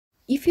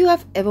If you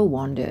have ever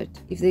wondered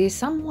if there is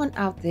someone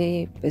out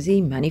there busy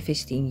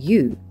manifesting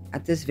you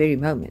at this very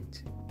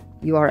moment,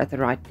 you are at the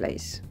right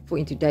place. For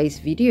in today's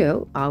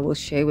video, I will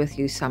share with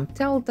you some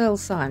telltale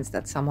signs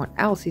that someone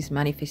else is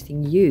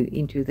manifesting you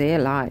into their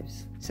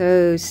lives.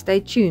 So stay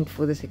tuned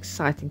for this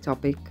exciting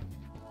topic.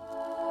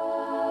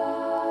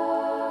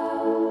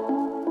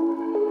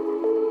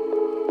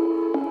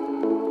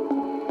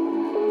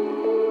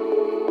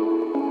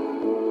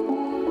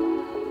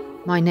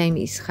 My name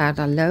is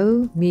Gerda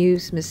Louw,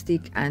 Muse,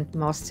 Mystique and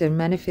Master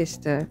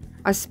Manifester.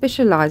 I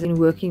specialize in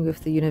working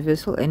with the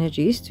universal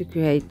energies to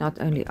create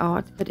not only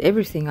art, but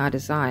everything I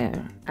desire.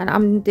 And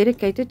I'm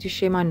dedicated to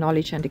share my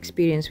knowledge and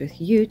experience with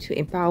you to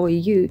empower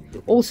you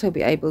to also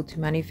be able to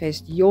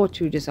manifest your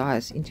true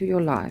desires into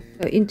your life.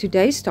 So in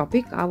today's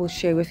topic, I will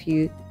share with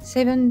you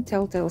 7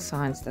 telltale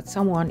signs that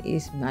someone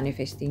is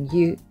manifesting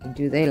you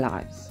into their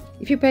lives.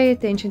 If you pay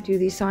attention to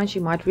these signs,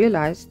 you might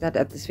realize that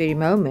at this very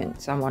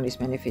moment, someone is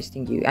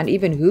manifesting you and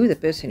even who the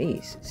person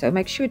is. So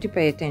make sure to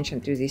pay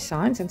attention to these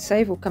signs and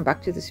save or come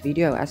back to this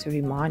video as a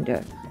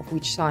reminder of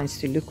which signs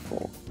to look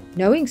for.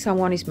 Knowing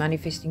someone is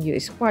manifesting you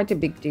is quite a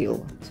big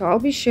deal. So I'll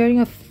be sharing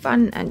a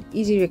fun and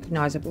easy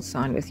recognizable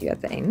sign with you at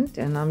the end,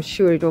 and I'm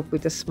sure it will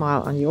put a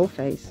smile on your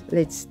face.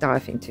 Let's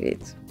dive into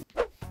it.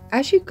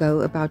 As you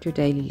go about your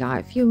daily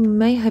life, you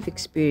may have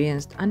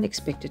experienced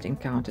unexpected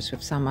encounters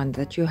with someone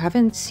that you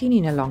haven't seen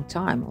in a long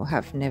time or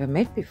have never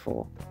met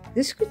before.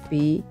 This could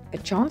be a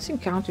chance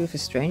encounter with a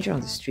stranger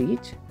on the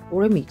street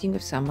or a meeting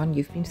with someone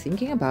you've been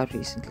thinking about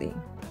recently.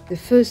 The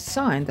first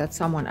sign that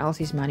someone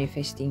else is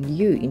manifesting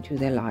you into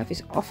their life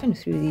is often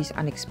through these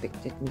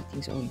unexpected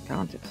meetings or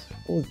encounters.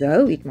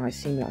 Although it might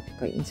seem like a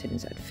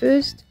coincidence at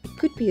first, it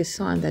could be a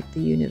sign that the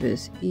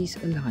universe is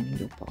aligning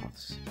your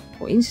paths.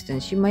 For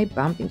instance, you may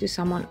bump into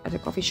someone at a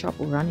coffee shop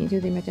or run into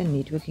them at a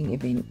networking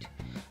event.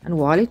 And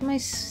while it may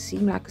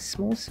seem like a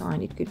small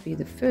sign, it could be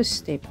the first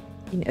step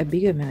in a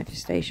bigger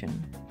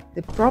manifestation.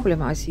 The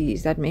problem I see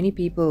is that many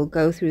people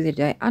go through the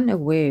day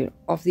unaware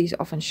of these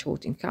often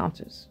short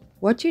encounters.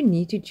 What you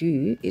need to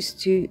do is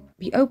to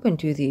be open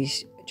to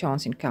these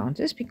chance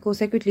encounters because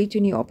they could lead to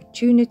new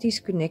opportunities,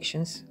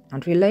 connections,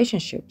 and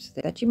relationships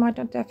that you might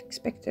not have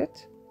expected.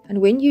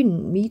 And when you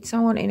meet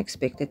someone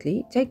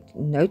unexpectedly, take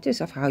notice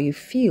of how you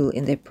feel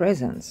in their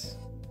presence.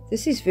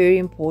 This is very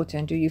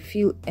important. Do you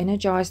feel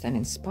energized and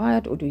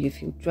inspired, or do you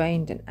feel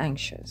drained and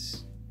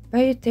anxious?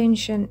 Pay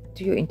attention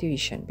to your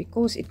intuition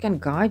because it can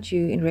guide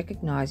you in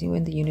recognizing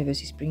when the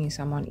universe is bringing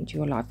someone into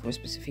your life for a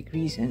specific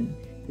reason.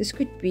 This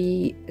could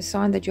be a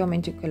sign that you're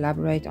meant to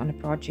collaborate on a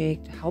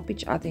project, help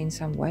each other in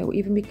some way, or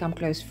even become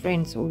close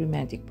friends or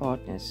romantic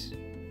partners.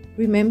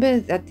 Remember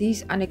that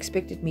these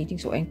unexpected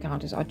meetings or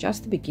encounters are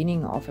just the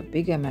beginning of a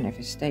bigger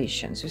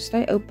manifestation, so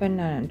stay open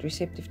and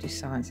receptive to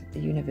signs that the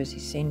universe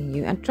is sending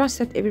you and trust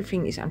that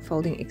everything is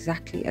unfolding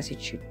exactly as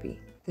it should be.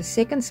 The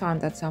second sign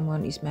that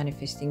someone is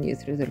manifesting you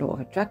through the law of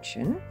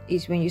attraction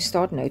is when you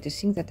start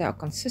noticing that they are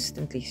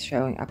consistently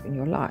showing up in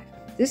your life.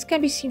 This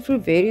can be seen through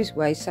various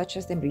ways, such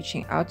as them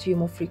reaching out to you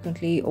more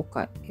frequently or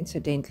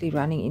incidentally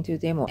running into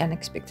them or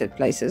unexpected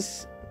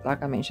places,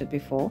 like I mentioned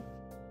before.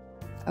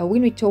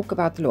 When we talk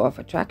about the law of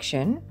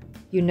attraction,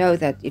 you know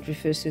that it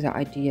refers to the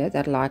idea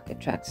that like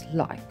attracts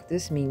like.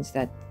 This means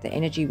that the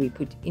energy we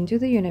put into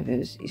the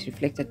universe is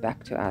reflected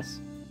back to us.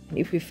 And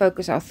if we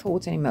focus our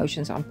thoughts and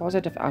emotions on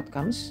positive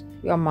outcomes,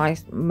 we are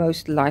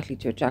most likely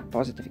to attract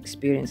positive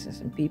experiences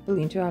and people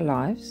into our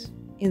lives.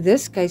 In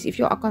this case, if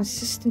you are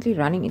consistently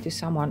running into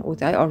someone or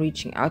they are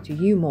reaching out to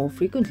you more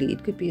frequently,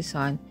 it could be a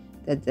sign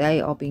that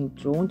they are being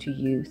drawn to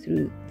you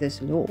through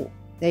this law.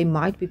 They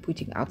might be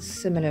putting out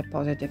similar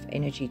positive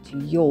energy to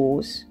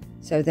yours,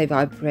 so they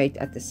vibrate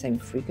at the same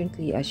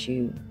frequency as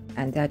you,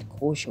 and that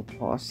causes your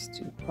paths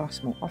to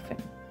cross more often.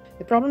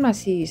 The problem I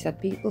see is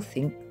that people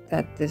think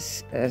that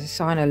this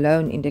sign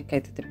alone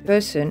indicates that the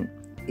person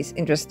is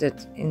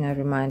interested in a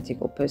romantic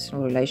or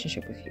personal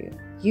relationship with you.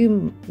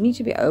 You need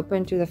to be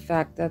open to the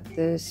fact that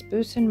this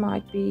person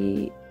might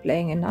be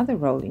playing another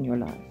role in your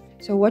life.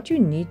 So what you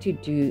need to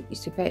do is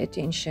to pay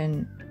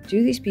attention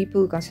to these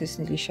people who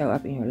consistently show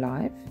up in your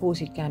life. Of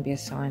course, it can be a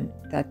sign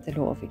that the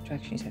law of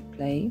attraction is at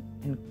play,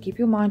 and keep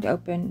your mind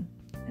open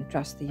and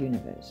trust the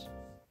universe.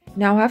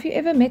 Now, have you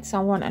ever met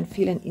someone and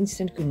feel an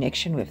instant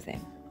connection with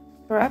them?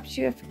 Perhaps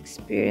you have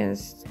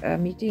experienced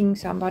meeting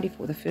somebody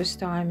for the first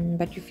time,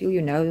 but you feel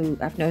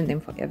have known them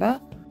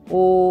forever.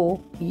 Or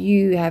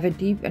you have a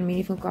deep and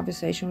meaningful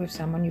conversation with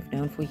someone you've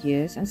known for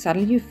years, and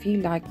suddenly you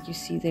feel like you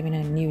see them in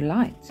a new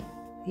light.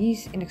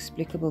 These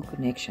inexplicable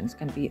connections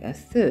can be a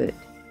third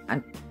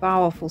and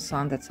powerful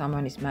sign that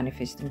someone is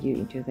manifesting you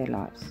into their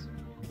lives.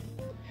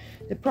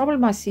 The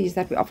problem I see is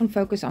that we often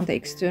focus on the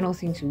external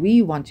things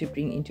we want to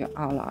bring into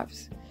our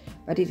lives.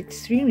 But it's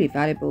extremely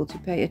valuable to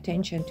pay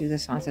attention to the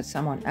signs that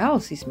someone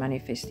else is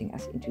manifesting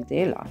us into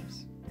their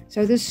lives.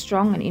 So this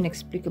strong and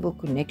inexplicable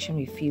connection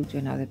we feel to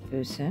another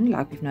person,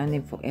 like we've known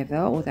them forever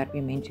or that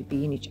we're meant to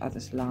be in each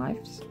other's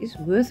lives, is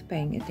worth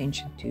paying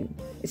attention to.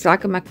 It's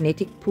like a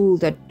magnetic pull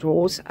that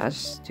draws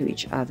us to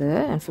each other,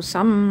 and for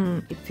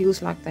some it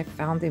feels like they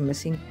found their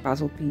missing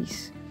puzzle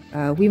piece.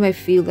 We may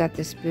feel that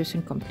this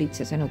person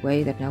completes us in a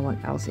way that no one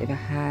else ever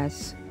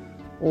has,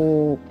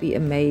 or be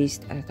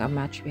amazed at how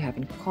much we have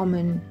in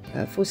common.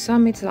 For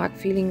some, it's like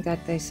feeling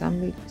that they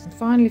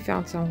finally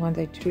found someone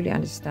that truly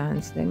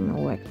understands them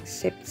or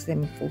accepts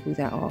them for who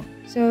they are.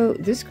 So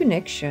this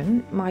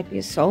connection might be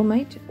a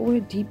soulmate or a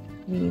deep,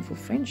 meaningful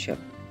friendship.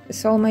 A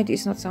soulmate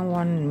is not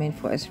someone meant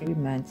for us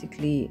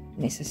romantically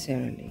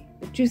necessarily.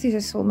 The truth is, a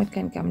soulmate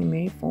can come in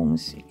many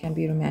forms. It can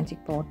be a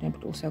romantic partner,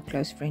 but also a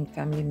close friend,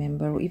 family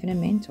member, or even a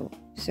mentor.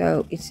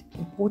 So it's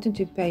important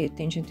to pay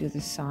attention to the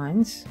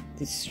signs,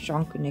 this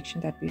strong connection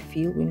that we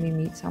feel when we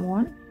meet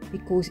someone,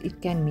 because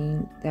it can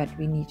mean that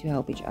we need to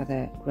help each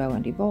other grow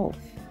and evolve,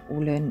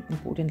 or learn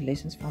important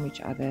lessons from each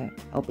other,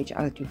 help each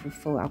other to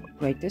fulfill our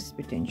greatest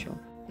potential.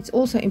 It's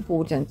also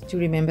important to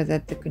remember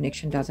that the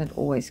connection doesn't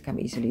always come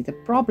easily. The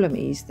problem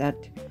is that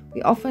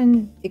we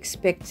often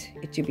expect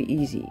it to be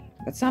easy.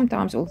 But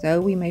sometimes,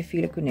 although we may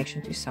feel a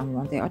connection to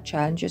someone, there are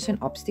challenges and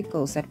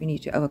obstacles that we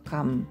need to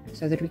overcome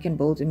so that we can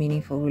build a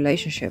meaningful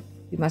relationship.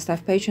 We must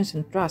have patience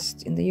and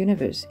trust in the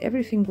universe.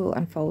 Everything will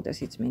unfold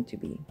as it's meant to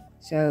be.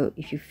 So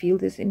if you feel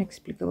this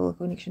inexplicable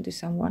connection to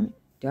someone,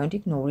 don't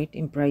ignore it,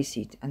 embrace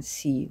it, and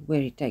see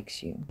where it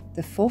takes you.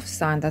 The fourth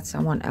sign that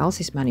someone else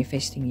is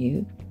manifesting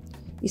you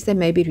is they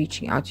may be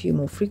reaching out to you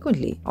more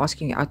frequently,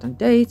 asking you out on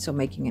dates, or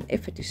making an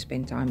effort to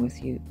spend time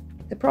with you.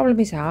 The problem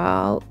is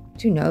how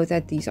to know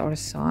that these are a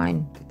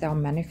sign that they are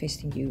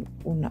manifesting you,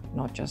 or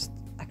not just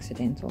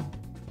accidental.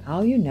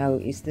 How you know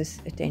is this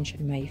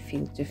attention may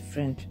feel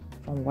different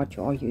from what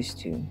you are used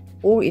to,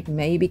 or it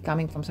may be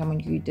coming from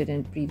someone you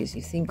didn't previously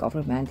think of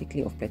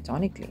romantically or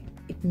platonically.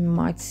 It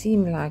might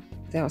seem like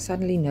they are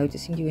suddenly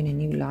noticing you in a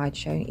new light,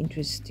 showing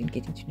interest in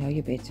getting to know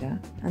you better.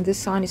 And this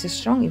sign is a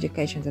strong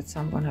indication that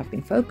someone have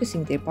been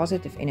focusing their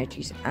positive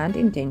energies and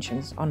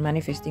intentions on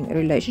manifesting a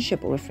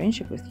relationship or a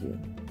friendship with you.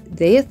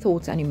 Their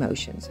thoughts and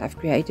emotions have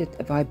created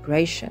a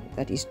vibration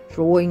that is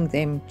drawing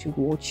them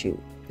towards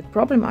you. The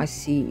problem I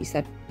see is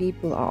that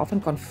people are often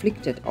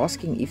conflicted,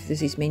 asking if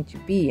this is meant to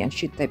be and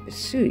should they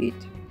pursue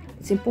it.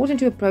 It's important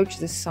to approach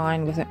this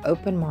sign with an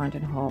open mind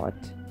and heart,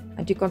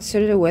 and to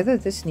consider whether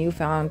this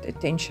newfound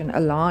attention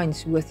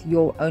aligns with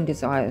your own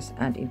desires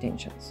and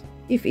intentions.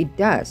 If it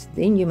does,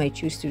 then you may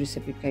choose to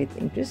reciprocate the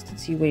interest and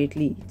see where it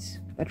leads.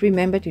 But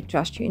remember to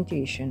trust your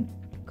intuition,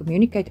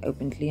 communicate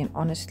openly and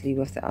honestly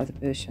with the other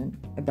person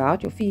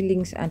about your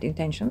feelings and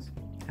intentions,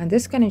 and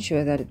this can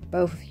ensure that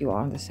both of you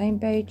are on the same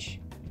page,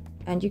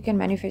 and you can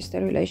manifest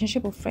a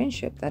relationship or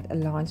friendship that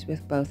aligns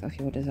with both of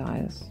your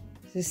desires.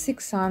 The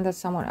sixth sign that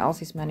someone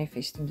else is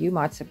manifesting you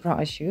might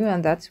surprise you,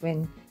 and that's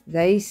when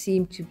they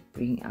seem to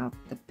bring out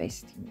the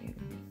best in you.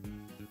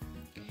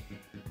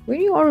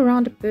 When you are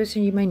around a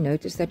person, you may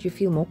notice that you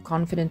feel more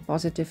confident,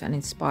 positive, and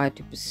inspired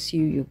to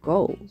pursue your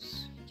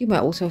goals. You may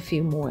also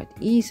feel more at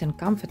ease and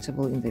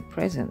comfortable in their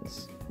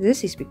presence.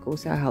 This is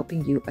because they are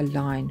helping you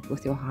align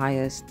with your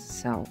highest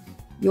self.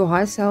 Your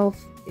higher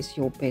self is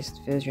your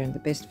best version, the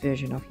best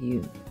version of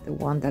you, the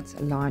one that's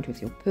aligned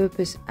with your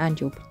purpose and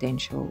your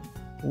potential.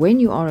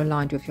 When you are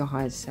aligned with your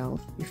higher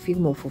self, you feel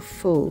more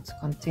fulfilled,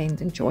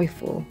 content, and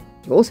joyful.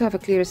 You also have a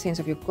clearer sense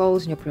of your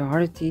goals and your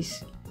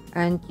priorities.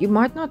 And you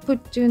might not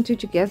put two and two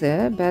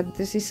together, but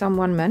this is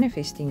someone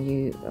manifesting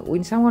you.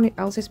 When someone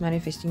else is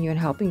manifesting you and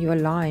helping you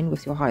align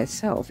with your higher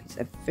self, it's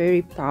a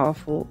very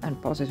powerful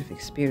and positive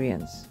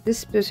experience.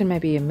 This person may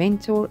be a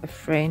mentor, a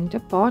friend, a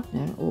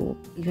partner, or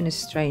even a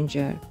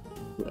stranger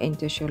who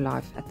enters your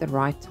life at the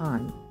right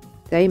time.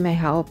 They may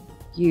help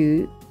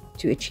you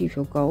to achieve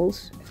your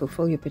goals,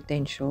 fulfill your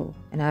potential,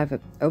 and have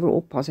an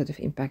overall positive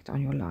impact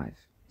on your life.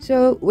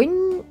 So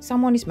when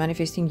someone is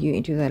manifesting you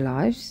into their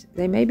lives,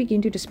 they may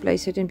begin to display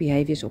certain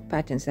behaviors or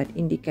patterns that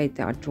indicate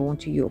they are drawn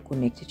to you or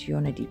connected to you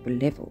on a deeper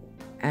level.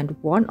 And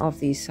one of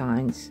these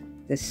signs,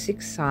 the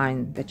sixth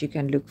sign that you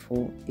can look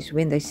for, is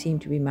when they seem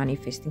to be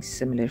manifesting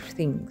similar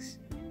things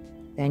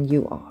than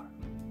you are.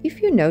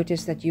 If you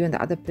notice that you and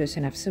the other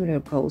person have similar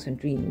goals and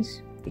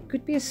dreams, it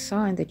could be a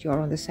sign that you are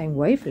on the same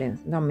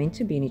wavelength and are meant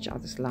to be in each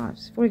other's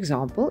lives. For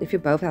example, if you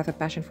both have a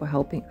passion for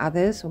helping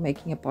others or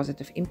making a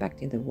positive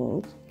impact in the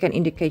world, it can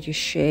indicate you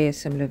share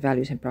similar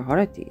values and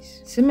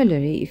priorities.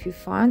 Similarly, if you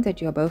find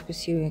that you are both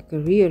pursuing a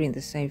career in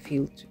the same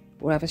field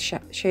or have a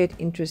shared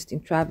interest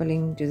in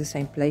traveling to the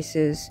same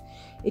places,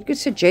 it could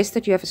suggest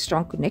that you have a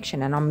strong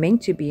connection and are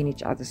meant to be in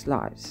each other's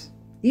lives.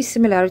 These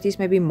similarities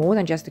may be more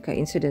than just a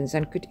coincidence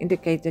and could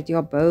indicate that you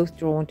are both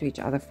drawn to each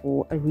other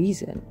for a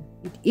reason.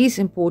 It is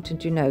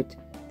important to note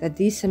that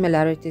these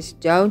similarities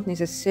don't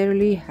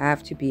necessarily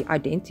have to be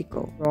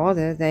identical.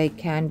 Rather, they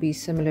can be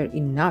similar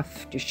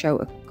enough to show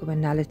a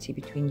commonality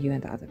between you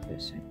and the other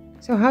person.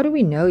 So how do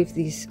we know if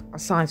these are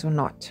signs or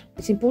not?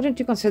 It's important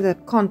to consider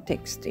the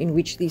context in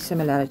which these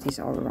similarities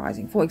are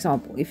arising. For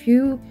example, if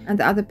you and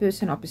the other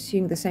person are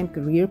pursuing the same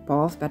career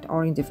path but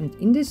are in different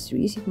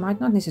industries, it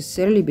might not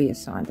necessarily be a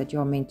sign that you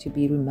are meant to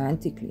be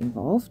romantically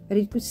involved, but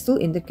it could still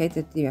indicate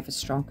that you have a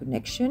strong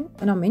connection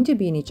and are meant to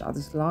be in each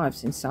other's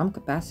lives in some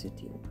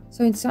capacity.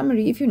 So in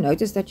summary, if you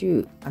notice that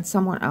you and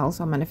someone else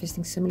are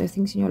manifesting similar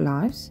things in your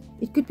lives,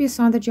 it could be a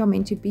sign that you are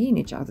meant to be in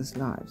each other's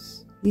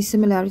lives. These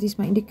similarities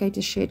may indicate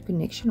a shared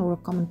connection or a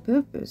common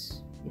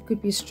purpose. It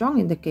could be a strong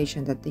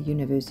indication that the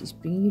universe is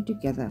bringing you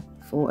together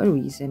for a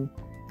reason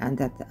and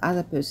that the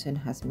other person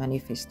has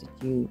manifested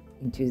you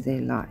into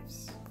their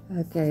lives.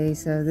 Okay,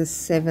 so the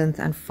seventh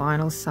and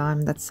final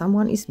sign that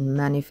someone is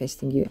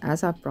manifesting you,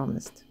 as I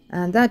promised.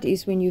 And that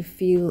is when you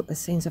feel a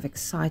sense of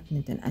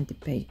excitement and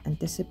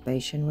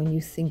anticipation when you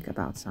think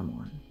about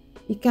someone.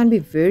 It can be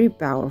very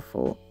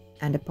powerful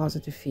and a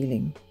positive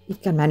feeling.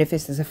 It can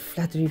manifest as a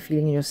fluttery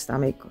feeling in your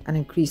stomach, an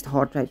increased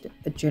heart rate,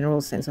 a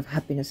general sense of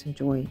happiness and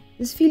joy.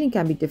 This feeling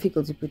can be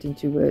difficult to put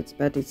into words,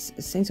 but it's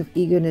a sense of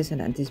eagerness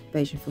and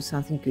anticipation for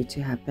something good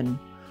to happen,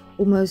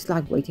 almost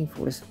like waiting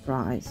for a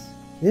surprise.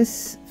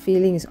 This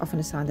feeling is often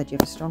a sign that you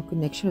have a strong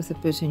connection with the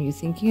person you're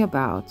thinking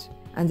about,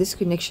 and this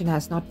connection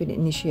has not been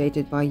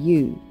initiated by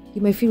you. You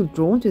may feel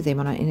drawn to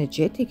them on an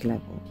energetic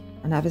level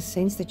and have a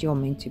sense that you are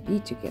meant to be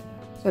together.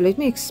 So let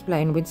me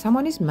explain. When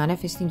someone is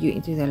manifesting you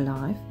into their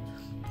life,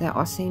 they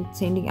are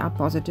sending out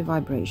positive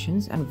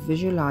vibrations and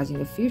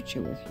visualizing a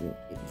future with you.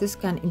 This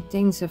can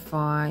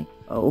intensify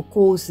or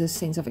cause this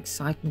sense of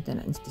excitement and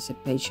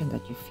anticipation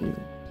that you feel.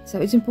 So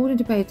it's important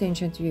to pay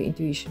attention to your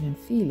intuition and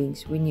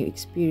feelings when you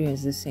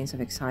experience this sense of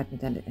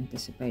excitement and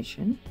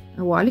anticipation.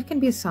 And while it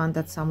can be a sign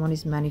that someone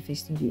is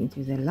manifesting you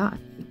into their life,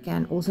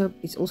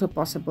 it's also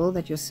possible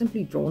that you're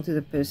simply drawn to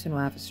the person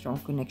or have a strong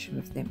connection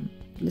with them.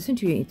 Listen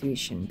to your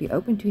intuition, be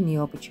open to new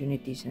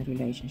opportunities and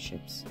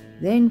relationships.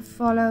 Then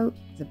follow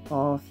the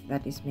path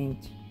that is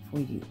meant for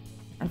you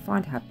and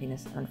find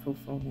happiness and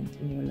fulfillment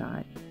in your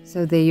life.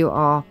 So there you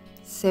are.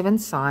 7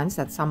 signs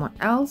that someone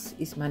else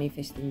is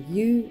manifesting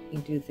you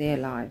into their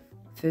life.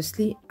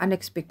 Firstly,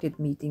 unexpected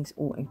meetings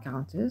or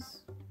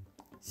encounters.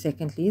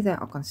 Secondly, they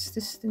are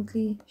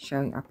consistently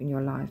showing up in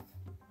your life.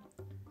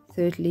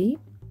 Thirdly,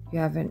 you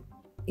have an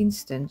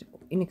instant or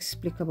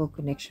inexplicable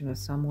connection with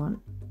someone.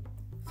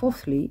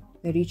 Fourthly,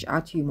 they reach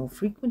out to you more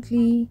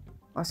frequently,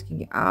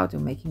 asking you out or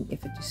making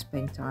effort to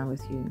spend time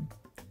with you.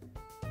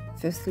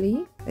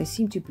 Fifthly, they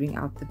seem to bring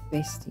out the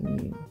best in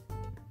you.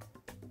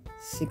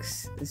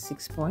 The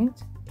sixth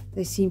point,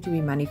 they seem to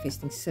be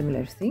manifesting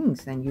similar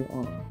things than you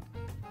are.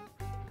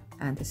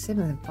 And the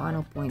 7th and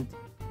final point,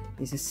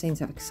 there's a sense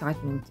of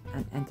excitement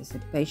and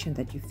anticipation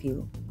that you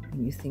feel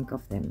when you think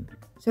of them.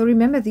 So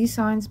remember, these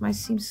signs might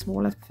seem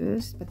small at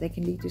first, but they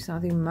can lead to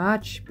something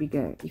much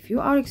bigger. If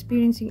you are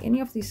experiencing any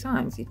of these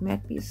signs, it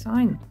might be a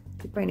sign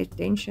to pay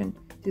attention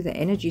to the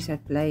energies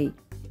at play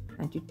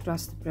and to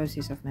trust the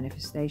process of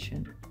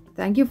manifestation.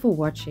 Thank you for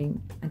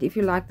watching, and if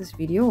you liked this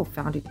video or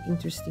found it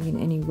interesting in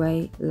any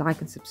way, like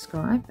and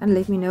subscribe and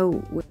let me know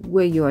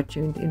where you are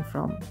tuned in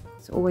from.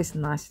 It's always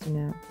nice to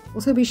know.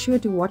 Also be sure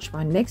to watch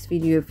my next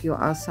video if you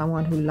are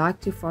someone who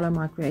likes to follow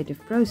my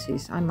creative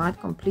process. I might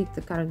complete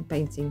the current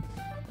painting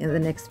in the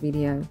next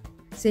video.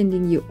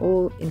 Sending you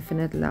all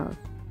infinite love.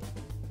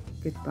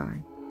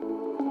 Goodbye.